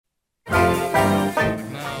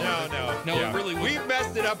No, Yeah. it really was. We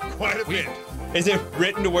messed it up quite a bit. Is it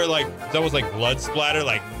written to where like it's almost like blood splatter?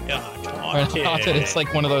 Like, haunted. It's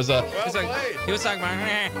like one of those. Well It's like, played. he was talking about,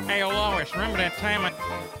 hey, Lois, remember that time I...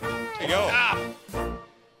 There you go.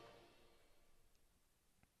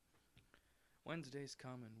 Wednesdays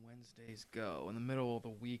come and Wednesdays go. In the middle of the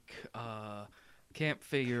week, can't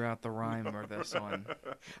figure out the rhyme or this one.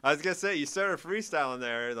 I was gonna say you started freestyling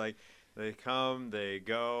there. Like they come, they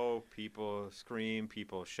go. People scream,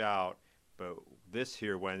 people shout. But this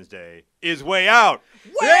here Wednesday is way out.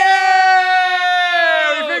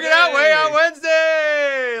 Yeah, we figured out way out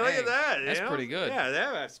Wednesday. Look Hey, at that. that's you know? pretty good.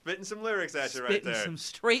 Yeah, spitting some lyrics at you right Spitting there. some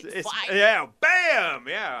straight fire. Yeah, bam.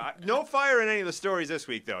 Yeah, no fire in any of the stories this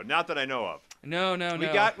week though. Not that I know of. No.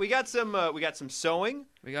 We got some sewing.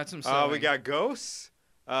 We got some sewing. We got ghosts,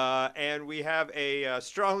 and we have a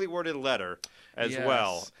strongly worded letter as Yes.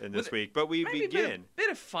 well in this With- week. But we Maybe begin. bit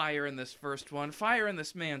of fire in this first one. Fire in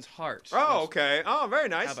this man's heart. Oh, okay. Oh, very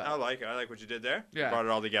nice. How about I like what you did there. Yeah. Brought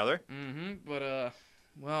it all together. Mm-hmm. But,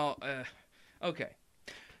 okay.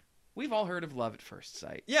 We've all heard of love at first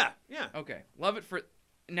sight. Yeah. Okay. Love at first...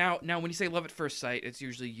 Now, when you say love at first sight, it's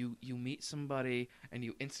usually you meet somebody and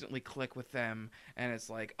you instantly click with them, and it's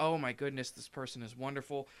like, oh my goodness, this person is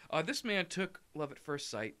wonderful. This man took love at first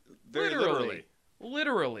sight Very literally,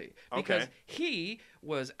 because Okay. he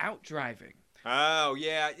was out driving. Oh,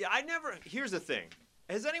 yeah. Here's the thing.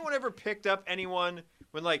 Has anyone ever picked up anyone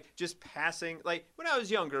when, like, just passing? Like, when I was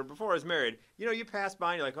younger, before I was married, you pass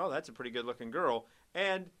by and you're like, oh, that's a pretty good-looking girl.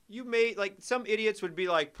 And you may, like, some idiots would be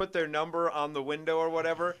like, put their number on the window or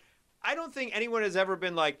whatever. I don't think anyone has ever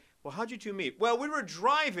been like, well, how'd you two meet? Well, we were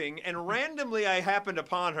driving, and randomly I happened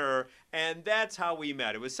upon her, and that's how we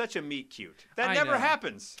met. It was such a meet cute. That I never know.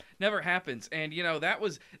 happens. Never happens. And, that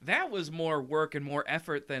was more work and more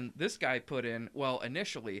effort than this guy put in, well,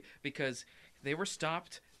 initially, because they were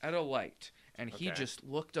stopped at a light, and he Okay. just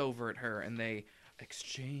looked over at her, and they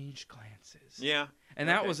exchanged glances. Yeah. And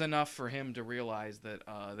that Okay. was enough for him to realize that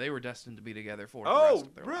they were destined to be together for the Oh, rest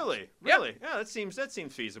of their lives. really? Yep. Really? Yeah, that seems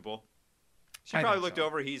feasible. She I probably think looked so.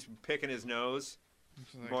 over. He's picking his nose,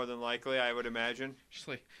 more than likely, I would imagine. Just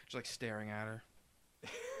like staring at her.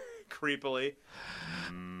 Creepily.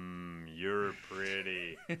 You're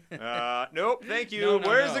pretty. Nope, thank you. No,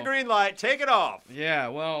 Where's no. the green light? Take it off. Yeah,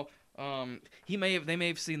 well, they may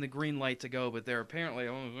have seen the green light to go, but they're apparently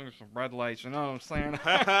there's some red lights. You know what I'm saying?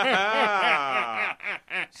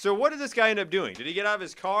 So what did this guy end up doing? Did he get out of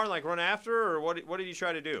his car and like run after her, or what did he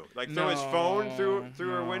try to do? Like throw his phone through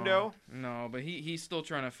her window? No, but he's still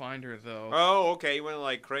trying to find her though. Oh, okay. He went to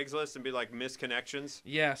like Craigslist and be like misconnections.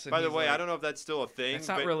 Yes. And By the he's way, like, I don't know if that's still a thing. it's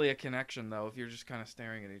not but really a connection though. If you're just kind of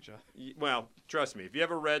staring at each other. Well, trust me. If you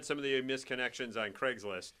ever read some of the misconnections on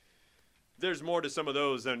Craigslist, there's more to some of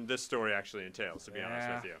those than this story actually entails, to be honest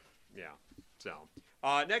with you. Yeah. So,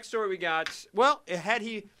 next story we got, well, had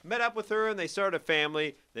he met up with her and they started a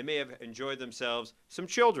family, they may have enjoyed themselves some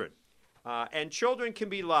children. And children can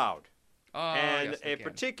be loud. And yes, they a can.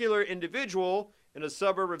 particular individual in a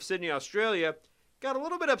suburb of Sydney, Australia, got a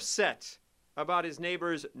little bit upset about his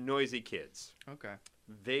neighbor's noisy kids. Okay.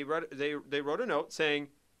 They wrote a note saying,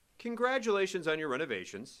 "Congratulations on your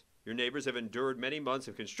renovations. Your neighbors have endured many months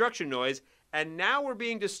of construction noise, and now we're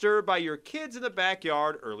being disturbed by your kids in the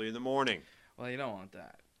backyard early in the morning. Well, you don't want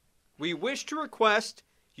that. We wish to request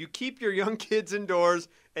you keep your young kids indoors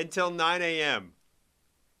until 9 a.m.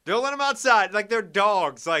 Don't let them outside like they're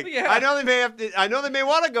dogs. Like Yeah. I know they may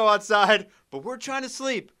want to go outside, but we're trying to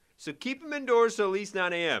sleep. So keep them indoors till at least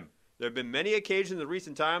 9 a.m. There have been many occasions in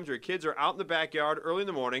recent times where kids are out in the backyard early in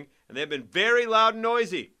the morning, and they have been very loud and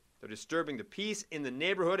noisy. They're disturbing the peace in the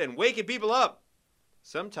neighborhood and waking people up.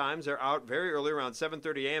 Sometimes they're out very early, around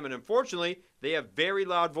 7:30 a.m., and unfortunately, they have very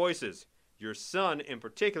loud voices. Your son, in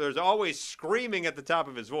particular, is always screaming at the top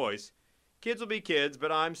of his voice. Kids will be kids,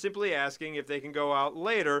 but I'm simply asking if they can go out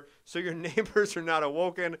later so your neighbors are not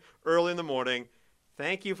awoken early in the morning.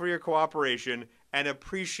 Thank you for your cooperation and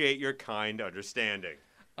appreciate your kind understanding."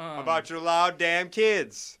 About your loud damn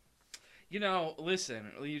kids.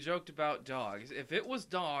 Listen, you joked about dogs. If it was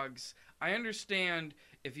dogs, I understand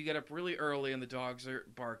if you get up really early and the dogs are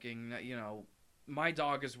barking. My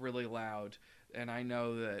dog is really loud, and I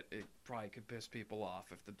know that it probably could piss people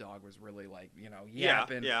off if the dog was really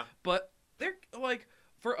yapping. Yeah. But they're like,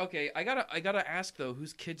 I gotta ask though,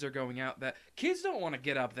 whose kids are going out? That kids don't want to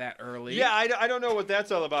get up that early. Yeah, I don't know what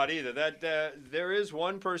that's all about either. That there is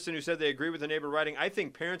one person who said they agree with the neighbor writing, "I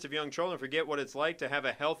think parents of young children forget what it's like to have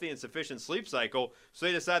a healthy and sufficient sleep cycle, so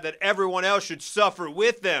they decide that everyone else should suffer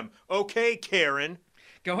with them." Okay, Karen.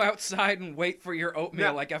 Go outside and wait for your oatmeal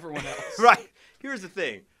No. like everyone else. Right. Here's the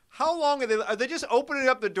thing. How long are they just opening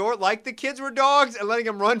up the door like the kids were dogs and letting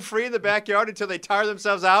them run free in the backyard until they tire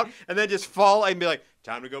themselves out and then just fall and be like,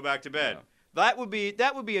 time to go back to bed? Yeah. That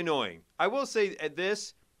would be annoying. I will say at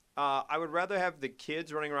this, I would rather have the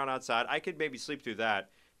kids running around outside. I could maybe sleep through that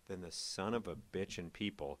than the son of a bitchin'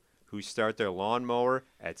 people who start their lawnmower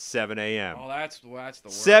at 7 a.m. Oh, that's the worst.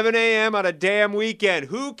 7 a.m. on a damn weekend.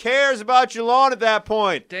 Who cares about your lawn at that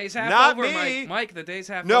point? Day's half Not over, me. Mike, the day's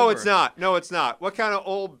half over. No, it's not. No, it's not. What kind of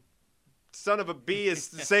old son of a bee is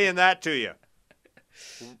saying that to you?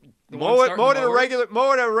 Mow it at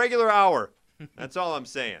a regular hour. That's all I'm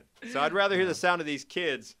saying. So I'd rather hear the sound of these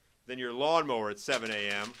kids than your lawnmower at 7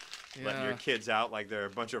 a.m. Letting your kids out like they're a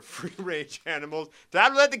bunch of free-range animals.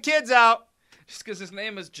 Time to let the kids out. Just because his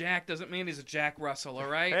name is Jack doesn't mean he's a Jack Russell, all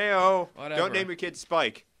right? Hey-oh. Whatever. Don't name your kid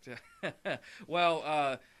Spike.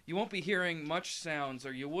 Well, you won't be hearing much sounds,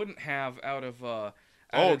 or you wouldn't have out of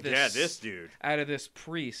this dude. Out of this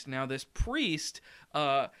priest. Now, this priest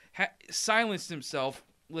silenced himself.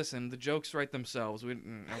 Listen, the jokes write themselves.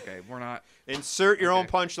 We're not. Insert your own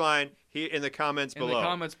punchline in the comments below. In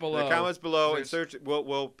the comments below. Insert.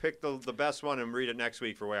 We'll pick the best one and read it next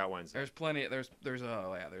week for Way Out Wednesday. There's plenty. There's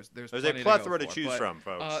a plethora to choose from,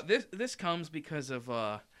 folks. This comes because of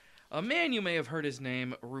a man you may have heard his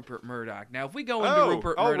name, Rupert Murdoch. Now, if we go into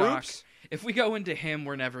Rupert Murdoch, if we go into him,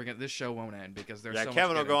 we're never gonna. This show won't end because there's so much.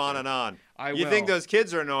 Kevin will go on and on. You think those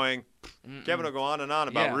kids are annoying? Kevin will go on and on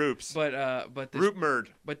about Roops. But this, Roop-murd.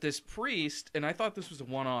 But this priest, and I thought this was a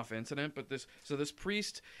one-off incident, but this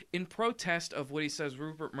priest, in protest of what he says,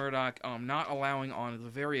 Rupert Murdoch, not allowing on the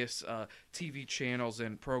various TV channels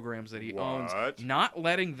and programs that he owns, not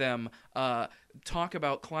letting them talk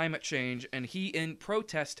about climate change, and he, in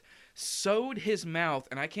protest, sewed his mouth,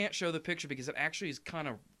 and I can't show the picture because it actually is kind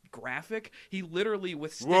of graphic. He literally,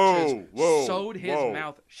 with stitches, sewed his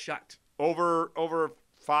mouth shut. Over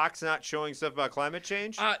Fox not showing stuff about climate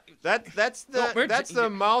change? That's the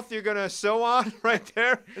mouth you're gonna sew on right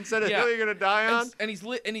there instead of hill you're gonna die on. And he's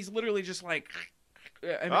literally just like,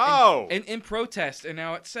 and in protest. And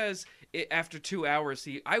now it says after 2 hours,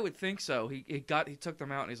 I would think so. He took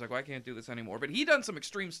them out and he's like, well, I can't do this anymore. But he done some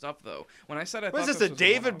extreme stuff though. When I said was this a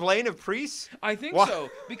David Blaine of priests? I think so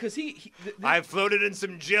because I floated in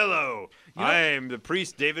some Jello. I'm the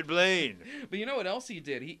priest David Blaine. But you know what else he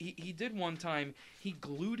did? He did one time. He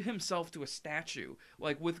glued himself to a statue,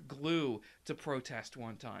 like with glue, to protest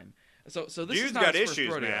one time. So this Dude's is not got his issues,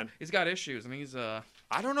 first rodeo. man. He's got issues, and he's I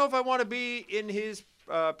don't know if I want to be in his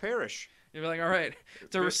parish. You're like, all right,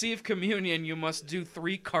 to receive communion, you must do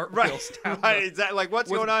 3 cartwheels down. Right, exactly. Like, what's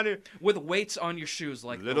going on here? With weights on your shoes,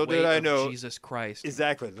 like little the weight did I of know. Jesus Christ.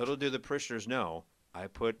 Exactly. Little do the parishioners know, I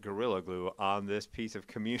put Gorilla Glue on this piece of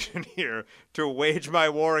communion here to wage my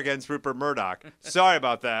war against Rupert Murdoch. Sorry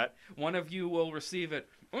about that. One of you will receive it.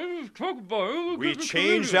 We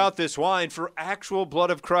changed out this wine for actual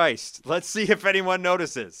blood of Christ. Let's see if anyone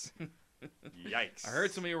notices. Yikes. I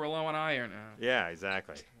heard some of you were low on iron. Yeah,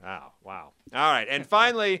 exactly. Wow. All right. And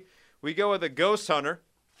finally, we go with a ghost hunter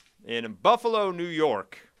in Buffalo, New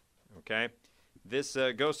York. Okay. This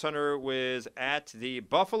ghost hunter was at the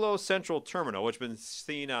Buffalo Central Terminal, which has been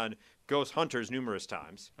seen on Ghost Hunters numerous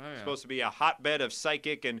times. Oh, yeah. It's supposed to be a hotbed of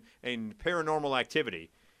psychic and paranormal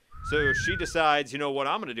activity. So she decides, you know what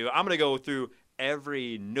I'm going to do? I'm going to go through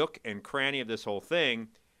every nook and cranny of this whole thing.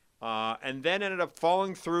 And then ended up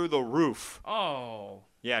falling through the roof. Oh.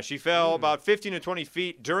 Yeah, she fell about 15 to 20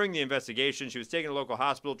 feet during the investigation. She was taken to a local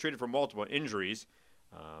hospital, treated for multiple injuries.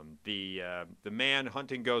 The man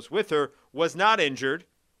hunting ghosts with her was not injured.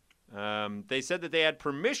 They said that they had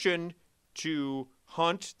permission to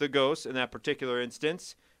hunt the ghosts in that particular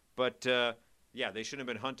instance. But, they shouldn't have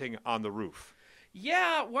been hunting on the roof.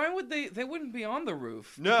 Yeah, why would they? They wouldn't be on the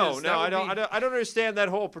roof. No, I don't understand that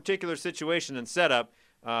whole particular situation and setup.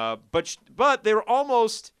 But they were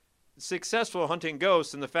almost successful hunting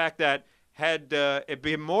ghosts in the fact that had it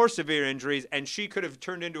been more severe injuries and she could have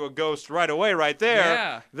turned into a ghost right away right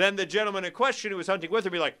there, then the gentleman in question who was hunting with her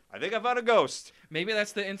would be like, I think I found a ghost. Maybe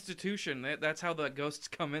that's the institution. That's how the ghosts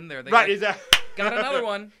come in there. They got another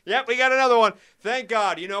one. Yep, we got another one. Thank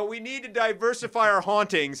God. You know, we need to diversify our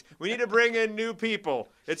hauntings. We need to bring in new people.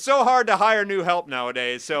 It's so hard to hire new help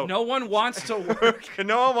nowadays. So no one wants to work.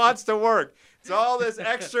 No one wants to work. It's all this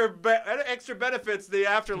extra benefits the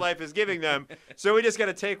afterlife is giving them. So we just got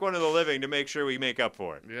to take one of the living to make sure we make up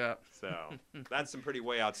for it. Yeah. So that's some pretty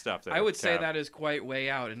way out stuff there. I would say that is quite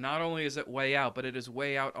way out. And not only is it way out, but it is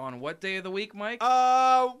way out on what day of the week, Mike?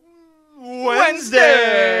 Wednesday.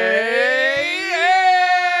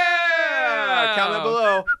 Yeah! Comment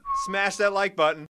below. Smash that like button.